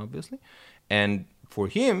weapon, obviously. And for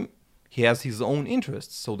him, he has his own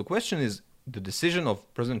interests. So the question is, the decision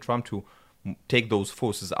of President Trump to take those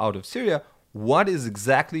forces out of Syria, what is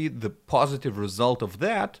exactly the positive result of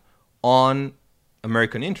that on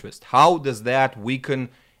American interest? How does that weaken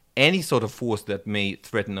any sort of force that may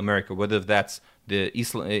threaten America, whether that's the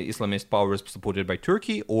Islamist powers supported by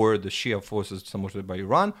Turkey or the Shia forces supported by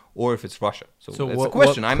Iran, or if it's Russia? So that's a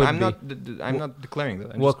question. I'm not declaring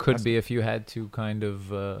that. What could be if you had to kind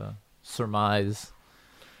of surmise?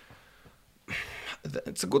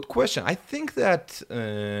 It's a good question. I think that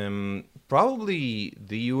probably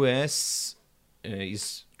the U.S.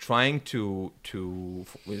 is trying to.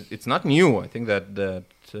 It's not new. I think that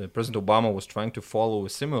President Obama was trying to follow a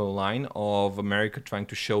similar line of America trying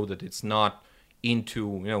to show that it's not into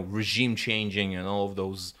regime changing and all of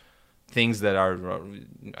those things that are.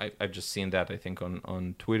 I've just seen that I think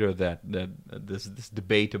on Twitter that this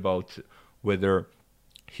debate about whether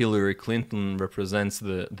Hillary Clinton represents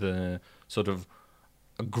the sort of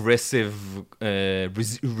aggressive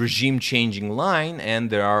regime-changing line, and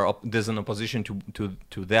there's an opposition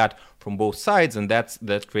to that from both sides, and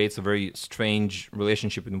that creates a very strange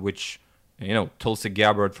relationship in which Tulsi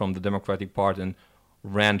Gabbard from the Democratic Party and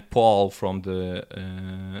Rand Paul from the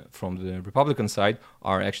Republican side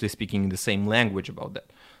are actually speaking the same language about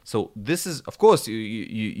that. So this is, of course,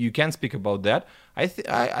 you can speak about that. I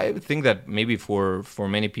think that maybe for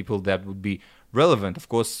many people that would be relevant. Of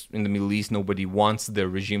course, in the Middle East, nobody wants their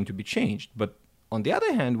regime to be changed. But on the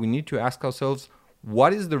other hand, we need to ask ourselves,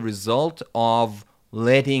 what is the result of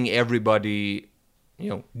letting everybody,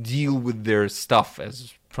 deal with their stuff,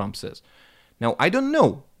 as Trump says? Now, I don't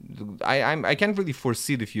know. I can't really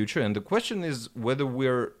foresee the future. And the question is whether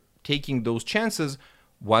we're taking those chances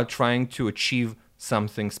while trying to achieve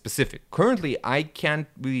something specific. Currently, I can't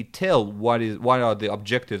really tell what are the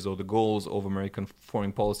objectives or the goals of American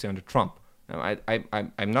foreign policy under Trump. Now,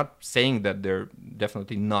 I'm not saying that they're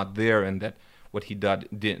definitely not there and that what he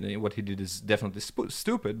did is definitely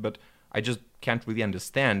stupid, but I just can't really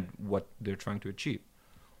understand what they're trying to achieve.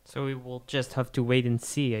 So we will just have to wait and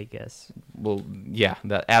see, I guess. Well, yeah,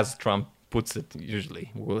 that as Trump puts it, usually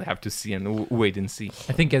we'll have to see and wait and see.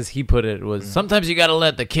 I think as he put it was, sometimes you got to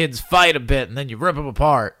let the kids fight a bit and then you rip them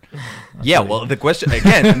apart. Yeah, well, the question is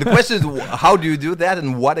how do you do that,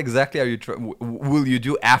 and what exactly will you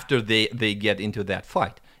do after they get into that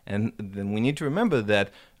fight? And then we need to remember that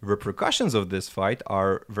repercussions of this fight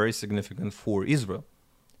are very significant for Israel.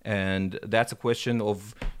 And that's a question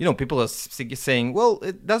of, people are saying, well,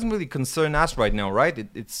 it doesn't really concern us right now, right?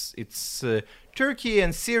 It's Turkey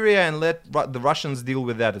and Syria, and let the Russians deal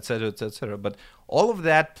with that, etc., etc. But all of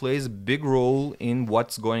that plays a big role in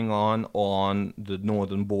what's going on the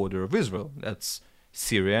northern border of Israel. That's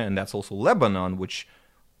Syria, and that's also Lebanon, which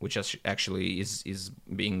actually is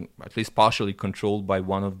being at least partially controlled by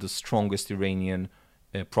one of the strongest Iranian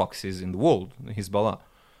proxies in the world, Hezbollah.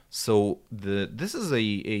 So this is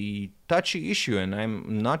a touchy issue, and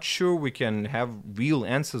I'm not sure we can have real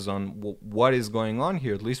answers on what is going on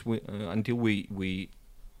here, at least until we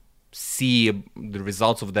see the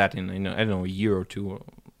results of that in I don't know, a year or two,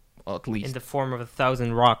 at least. In the form of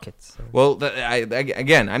 1,000 rockets. Well,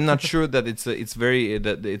 again, I'm not sure that it's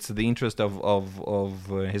the interest of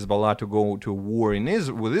Hezbollah to go to war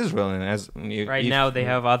with Israel, and now they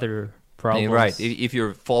have other problems. Right, if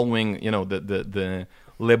you're following, the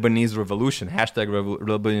Lebanese revolution,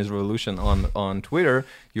 #Lebanese revolution on Twitter,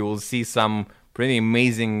 you will see some pretty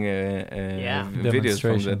amazing videos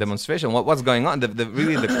from the demonstration. What's going on?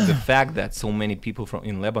 The fact that so many people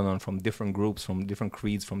in Lebanon, from different groups, from different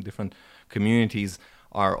creeds, from different communities,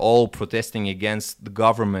 are all protesting against the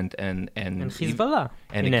government and Hezbollah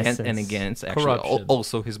and against actually corruption.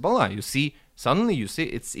 Also Hezbollah. Suddenly you see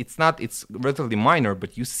it's relatively minor,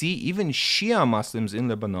 but you see even Shia Muslims in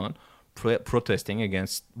Lebanon protesting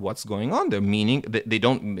against what's going on there, meaning that they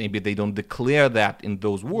don't declare that in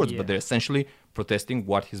those words, but they're essentially protesting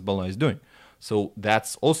what Hezbollah is doing. So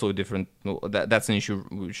that's also a different, that's an issue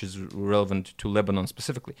which is relevant to Lebanon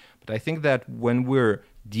specifically. But I think that when we're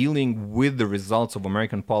dealing with the results of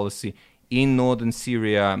American policy in northern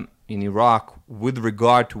Syria, in Iraq, with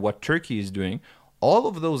regard to what Turkey is doing, all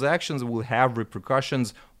of those actions will have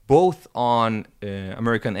repercussions both on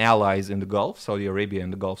American allies in the Gulf, Saudi Arabia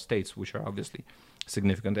and the Gulf states, which are obviously a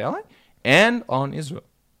significant ally, and on Israel.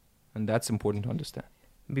 And that's important to understand.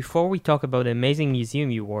 Before we talk about the amazing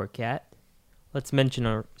museum you work at, let's mention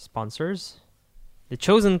our sponsors. The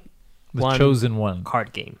Chosen One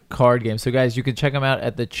card game. So guys, you can check them out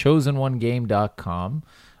at thechosenonegame.com.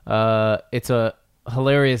 It's a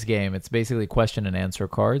hilarious game. It's basically question and answer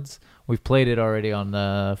cards. We've played it already on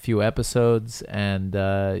a few episodes, and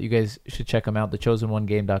you guys should check them out,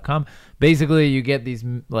 thechosenonegame.com. Basically, you get these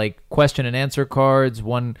like question and answer cards.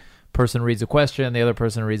 One person reads a question, the other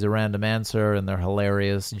person reads a random answer, and they're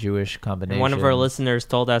hilarious Jewish combinations. One of our listeners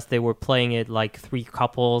told us they were playing it like 3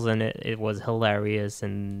 couples, and it was hilarious,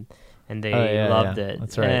 and they loved it.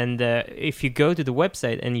 That's right. And if you go to the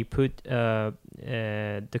website and you put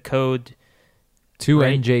the code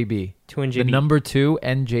 2NJB. 2NJB. The number 2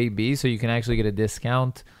 NJB, so you can actually get a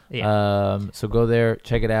discount. Yeah. So go there,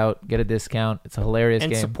 check it out, get a discount. It's a hilarious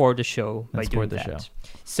game. And support the show by doing that. Show.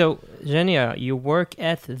 So, Zhenya, you work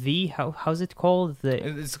at the how's it called?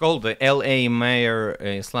 It's called the L.A. Meir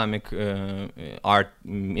Islamic Art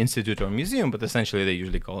Institute or Museum, but essentially they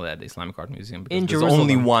usually call that the Islamic Art Museum because in there's Jerusalem.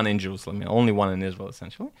 only one in Jerusalem, only one in Israel,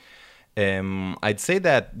 essentially. I'd say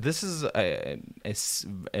that this is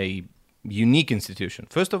a unique institution.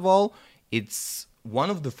 First of all, it's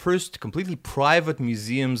one of the first completely private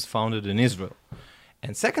museums founded in Israel.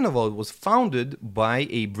 And second of all, it was founded by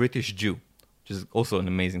a British Jew, which is also an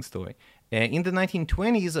amazing story. In the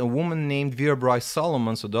 1920s, a woman named Vera Bryce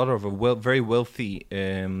Solomon, so daughter of a very wealthy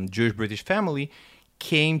Jewish-British family,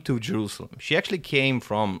 came to Jerusalem. She actually came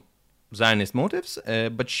from Zionist motives,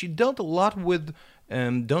 but she dealt a lot with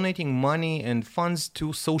donating money and funds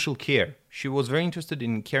to social care. She was very interested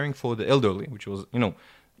in caring for the elderly, which was,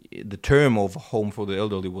 the term of home for the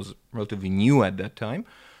elderly was relatively new at that time.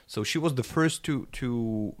 So she was the first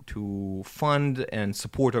to fund and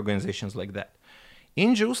support organizations like that.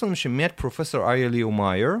 In Jerusalem, she met Professor Aryeh Leo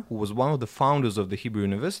Meyer, who was one of the founders of the Hebrew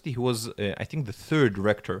University. He was, I think, the 3rd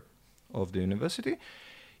rector of the university.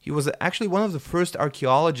 He was actually one of the first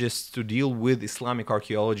archaeologists to deal with Islamic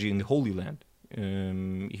archaeology in the Holy Land.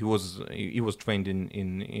 He was trained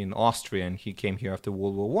in Austria, and he came here after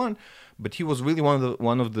World War I. But he was really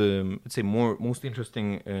one of the let's say most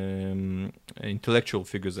interesting intellectual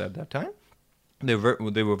figures at that time. They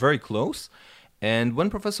were very close. And when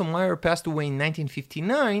Professor Meyer passed away in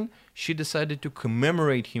 1959, she decided to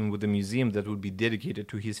commemorate him with a museum that would be dedicated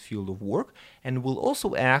to his field of work and will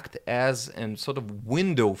also act as a sort of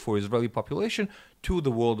window for Israeli population to the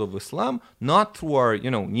world of Islam, not through our,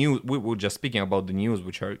 news. We were just speaking about the news,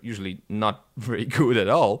 which are usually not very good at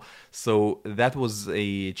all. So that was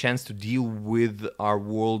a chance to deal with our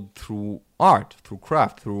world through art, through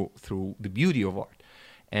craft, through the beauty of art.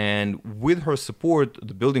 And with her support,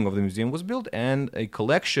 the building of the museum was built, and a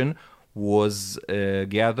collection was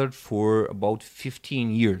gathered for about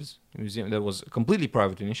 15 years. The museum, that was a completely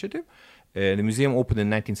private initiative. The museum opened in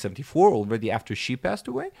 1974, already after she passed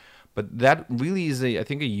away. But that really is, I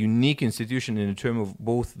think, a unique institution in terms of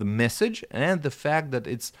both the message and the fact that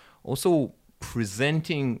it's also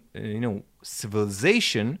presenting,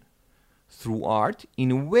 civilization through art in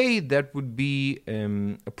a way that would be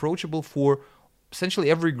approachable for essentially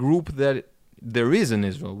every group that there is in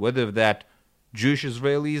Israel, whether that Jewish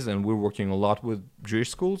Israelis, and we're working a lot with Jewish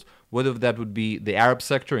schools, whether that would be the Arab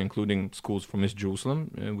sector, including schools from East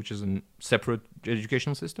Jerusalem, which is a separate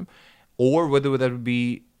educational system, or whether that would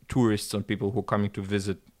be tourists and people who are coming to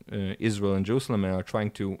visit Israel and Jerusalem and are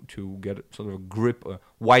trying to get sort of a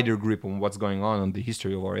wider grip on what's going on the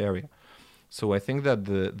history of our area. So I think that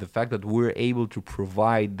the fact that we're able to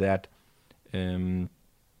provide that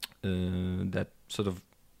that sort of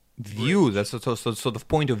view, that sort of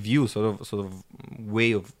point of view, sort of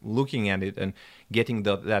way of looking at it and getting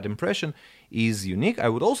that impression is unique. I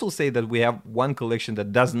would also say that we have one collection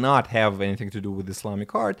that does not have anything to do with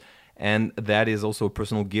Islamic art, and that is also a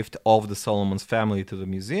personal gift of the Solomon's family to the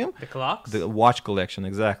museum. The clocks? The watch collection,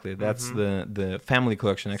 exactly. That's the family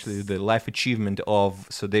collection, actually, the life achievement of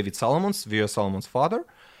Sir David Solomon, Vera Solomon's father,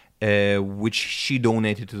 which she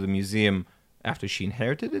donated to the museum after she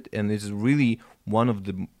inherited it. And this is really one of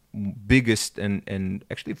the biggest and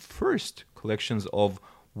actually first collections of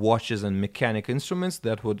watches and mechanic instruments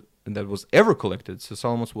that was ever collected. So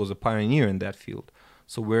Solomon's was a pioneer in that field.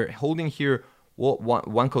 So we're holding here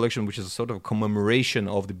one collection which is a sort of a commemoration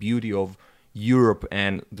of the beauty of Europe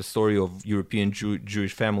and the story of European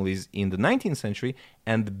Jewish families in the 19th century,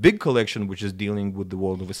 and the big collection which is dealing with the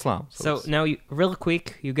world of Islam. So now, real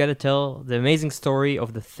quick, you got to tell the amazing story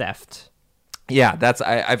of the theft. Yeah,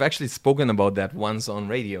 I've actually spoken about that once on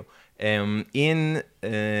radio. In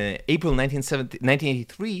April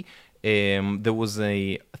 1983, there was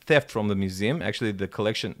a theft from the museum. Actually, the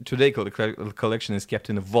collection is kept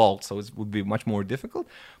in a vault, so it would be much more difficult.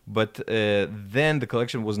 But then the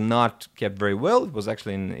collection was not kept very well. It was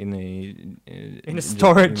actually in a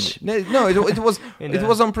storage. It was it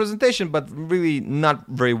was on presentation, but really not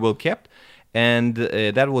very well kept. And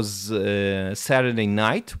that was Saturday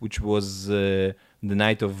night, which was the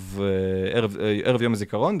night of Erev Yom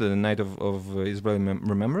HaZikaron, the night of Israeli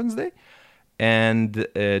Remembrance Day. And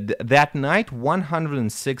that night,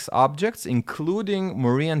 106 objects, including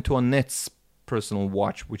Marie Antoinette's personal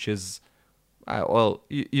watch, which is,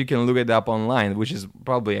 you can look it up online, which is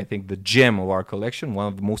probably, I think, the gem of our collection, one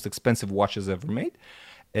of the most expensive watches ever made.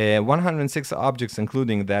 106 objects,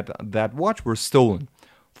 including that watch, were stolen.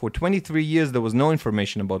 For 23 years, there was no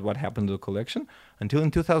information about what happened to the collection, until in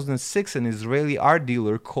 2006, an Israeli art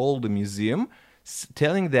dealer called the museum,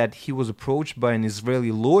 telling that he was approached by an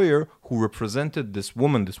Israeli lawyer who represented this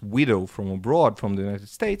woman, this widow from abroad, from the United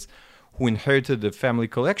States, who inherited the family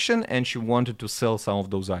collection, and she wanted to sell some of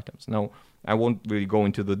those items. Now, I won't really go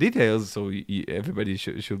into the details, so everybody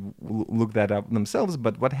should look that up themselves,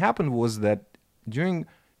 but what happened was that during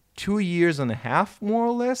 2 years and a half, more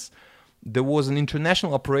or less, there was an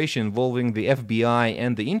international operation involving the FBI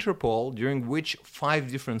and the Interpol, during which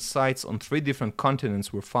 5 different sites on 3 different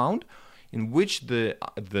continents were found, in which the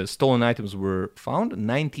stolen items were found.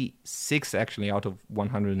 96 actually out of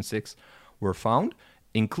 106 were found,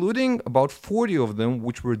 including about 40 of them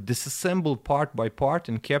which were disassembled part by part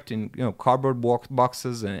and kept in cardboard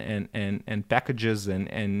boxes and packages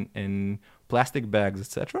and plastic bags,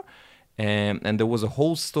 etc. And there was a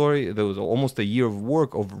whole story, there was almost a year of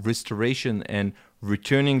work of restoration and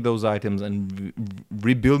returning those items and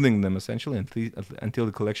rebuilding them essentially until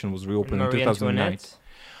the collection was reopened in 2009.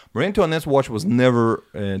 Marie Antoinette's watch was never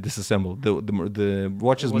disassembled. The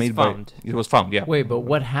watch is made found. It was found, yeah. Wait, but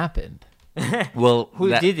what happened? Well, Who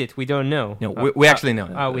did it? We don't know. No, we actually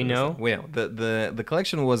know. We know? Well, the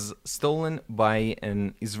collection was stolen by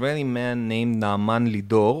an Israeli man named Naaman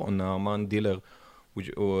Lidor, or Naaman Diller,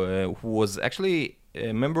 who was actually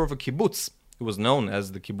a member of a kibbutz. He was known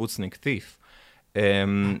as the kibbutznik thief.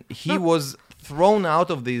 He was thrown out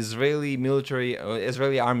of the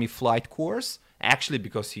Israeli army flight course, actually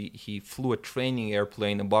because he flew a training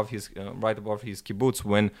airplane right above his kibbutz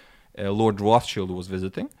when Lord Rothschild was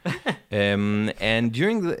visiting. And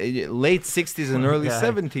during the late 60s and early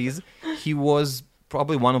 70s, he was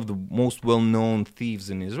probably one of the most well-known thieves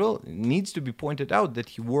in Israel. It needs to be pointed out that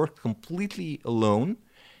he worked completely alone.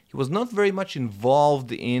 He was not very much involved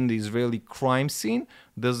in the Israeli crime scene.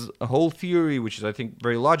 There's a whole theory, which is, I think,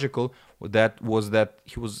 very logical, that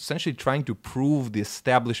he was essentially trying to prove the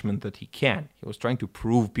establishment that he can. He was trying to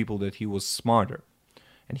prove people that he was smarter.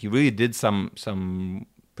 And he really did some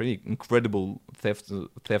pretty incredible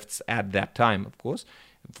thefts at that time, of course.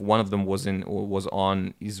 One of them was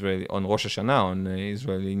on Rosh Hashanah, on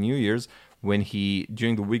Israeli New Year's, when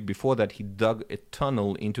during the week before that, he dug a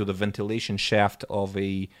tunnel into the ventilation shaft of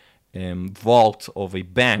a vault of a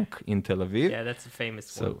bank in Tel Aviv. Yeah, that's a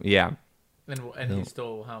famous one. So, yeah. And he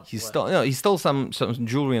stole how? He stole some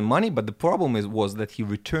jewelry and money, but the problem was that he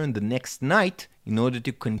returned the next night in order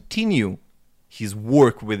to continue his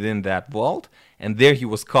work within that vault, and there he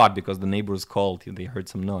was caught because the neighbors called. They heard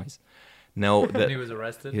some noise. Now he was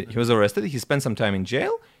arrested. He was arrested. He spent some time in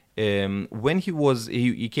jail. When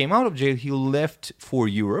he came out of jail, he left for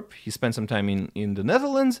Europe. He spent some time in the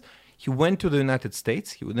Netherlands. He went to the United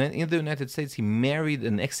States. In the United States, he married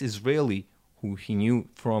an ex-Israeli who he knew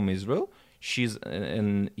from Israel. She's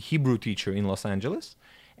an Hebrew teacher in Los Angeles.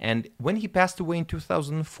 And when he passed away in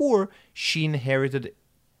 2004, she inherited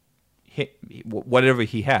whatever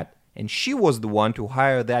he had. And she was the one to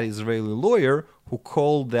hire that Israeli lawyer who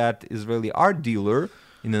called that Israeli art dealer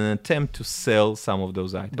in an attempt to sell some of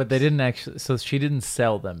those items. But they didn't actually. So she didn't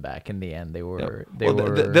sell them back in the end. They were. Yeah. They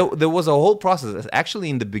Well, were. there was a whole process. Actually,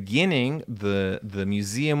 in the beginning, the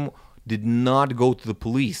museum did not go to the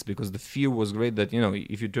police because the fear was great that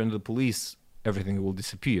if you turn to the police, everything will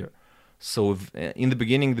disappear. So in the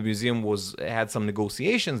beginning, the museum had some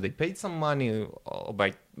negotiations. They paid some money,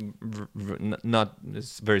 by not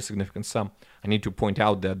this very significant sum. I need to point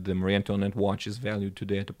out that the Marie Antoinette watch is valued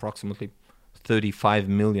today at approximately $35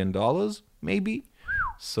 million, maybe.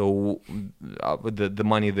 So the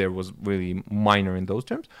money there was really minor in those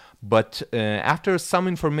terms. But after some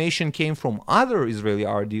information came from other Israeli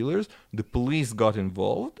art dealers, the police got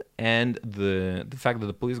involved. And the fact that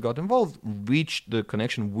the police got involved reached the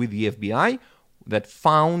connection with the FBI that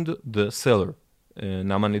found the seller,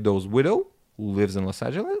 Naaman Lido's widow, who lives in Los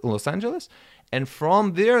Angeles. And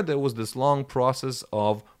from there was this long process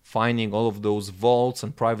of finding all of those vaults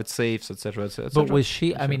and private safes, etc., etc. But was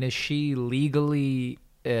she? I mean, is she legally?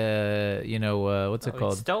 What's it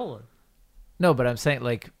called? It's stolen. No, but I'm saying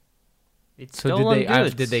like. It's So stolen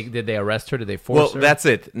goods. did they arrest her? Did they force Well, her? that's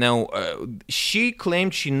it. Now, she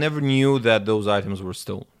claimed she never knew that those items were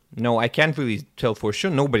stolen. No, I can't really tell for sure.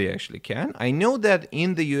 Nobody actually can. I know that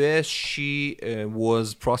in the U.S. she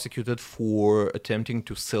was prosecuted for attempting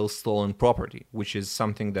to sell stolen property, which is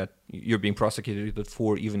something that you're being prosecuted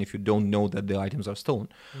for even if you don't know that the items are stolen.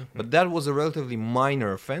 Mm-hmm. But that was a relatively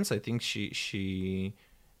minor offense. I think she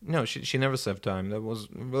never served time. That was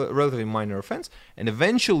a relatively minor offense. And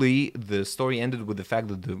eventually, the story ended with the fact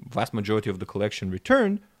that the vast majority of the collection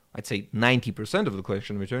returned. I'd say 90% of the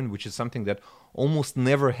collection returned, which is something that almost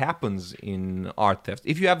never happens in art theft.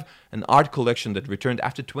 If you have an art collection that returned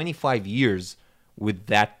after 25 years with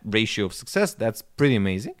that ratio of success, that's pretty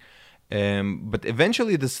amazing. But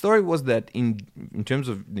eventually, the story was that in terms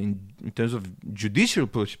of judicial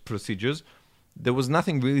procedures, there was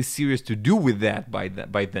nothing really serious to do with that by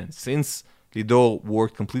then, since Lido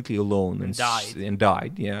worked completely alone and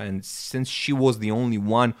died. Yeah, and since she was the only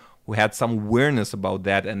one who had some awareness about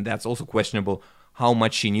that, and that's also questionable how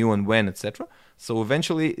much she knew and when, etc. So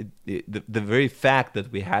eventually, the very fact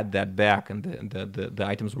that we had that back and the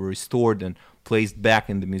items were restored and placed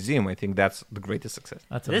back in the museum, I think that's the greatest success.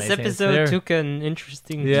 That's This amazing. episode took an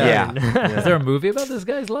interesting Yeah. turn. Is there a movie about this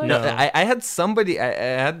guy's life? No, I had somebody. I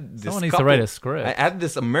had this. Someone needs to couple- write a script. I had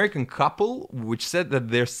this American couple which said that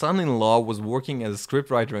their son-in-law was working as a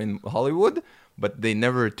scriptwriter in Hollywood, but they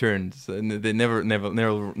never returned. So they never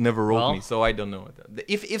wrote Well, me. So I don't know.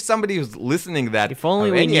 If somebody who's listening that If only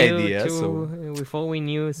have we any knew. idea, If only we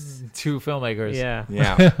knew. Two filmmakers. Yeah.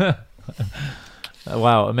 yeah.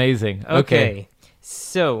 Wow, amazing. Okay.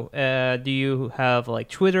 So, do you have like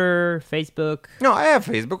Twitter, Facebook? No, I have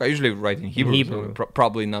Facebook. I usually write in Hebrew. Hebrew. So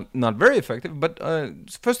probably not very effective. But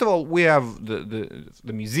first of all, we have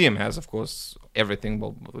the museum has, of course, everything.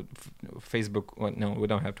 Well, Facebook. Well, no, we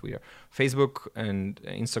don't have Twitter. Facebook and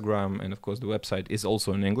Instagram, and of course, the website is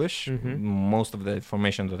also in English. Mhm. Most of the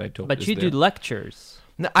information that I told. But is you there. do lectures.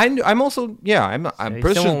 No, I'm also I'm if someone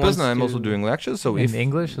person. wants I'm also to- doing lectures. So In if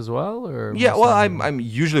English as well, or yeah, mostly well, in- I'm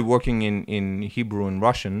usually working in Hebrew and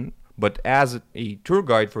Russian, but as a tour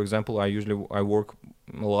guide, for example, I work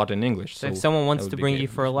a lot in English. So, if someone wants that to would be bring great. you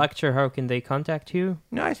for a lecture, how can they contact you?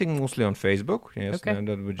 No, I think mostly on Facebook. Yes, Okay.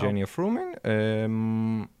 that would Jenya Fruman.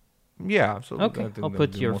 Yeah, so Okay, I think I'll that put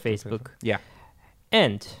would be your mostly Facebook. Yeah,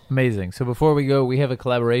 And amazing. So before we go, we have a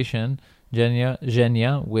collaboration,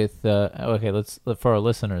 Zhenya with. Let's for our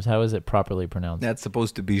listeners. How is it properly pronounced? that's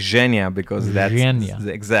supposed to be Zhenya because that's Zhenya.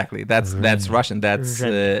 exactly that's Zhenya. Russian. That's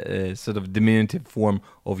a sort of diminutive form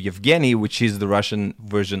of Yevgeny, which is the Russian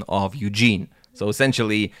version of Eugene. So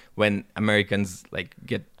essentially, when Americans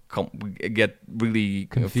get really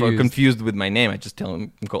confused with my name, I just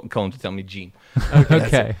call them to tell me Gene.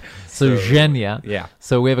 Okay. So Zhenya. Yeah.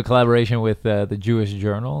 So we have a collaboration with the Jewish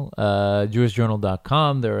Journal,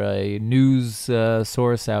 jewishjournal.com. They're a news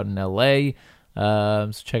source out in LA.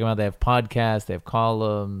 So check them out. They have podcasts, they have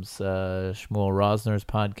columns, Shmuel Rosner's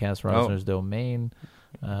podcast, Rosner's Domain.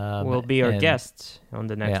 will be our and- guest on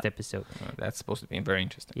the next yeah. episode. That's supposed to be very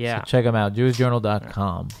interesting. Yeah. So check them out,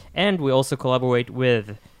 jewishjournal.com. And we also collaborate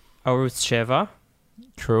with Arutz Sheva.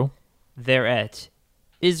 True. They're at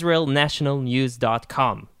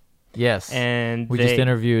israelnationalnews.com. Yes. And we they, just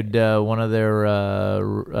interviewed one of their...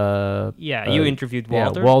 you interviewed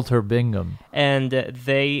Walter. Walter Bingham. And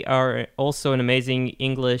they are also an amazing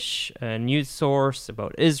English news source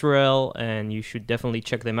about Israel, and you should definitely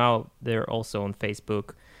check them out. They're also on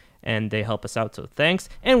Facebook. and they help us out, so thanks.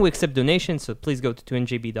 And we accept donations, so please go to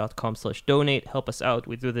 2njb.com/donate. Help us out.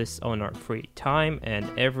 We do this on our free time, and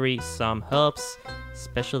every sum helps,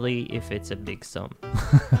 especially if it's a big sum.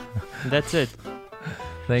 That's it.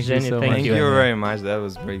 Thank you Jenny, so thank much. Thank you. you very much. That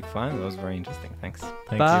was very fun. That was very interesting. Thanks.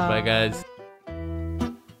 Thank Bye. you. Bye, guys.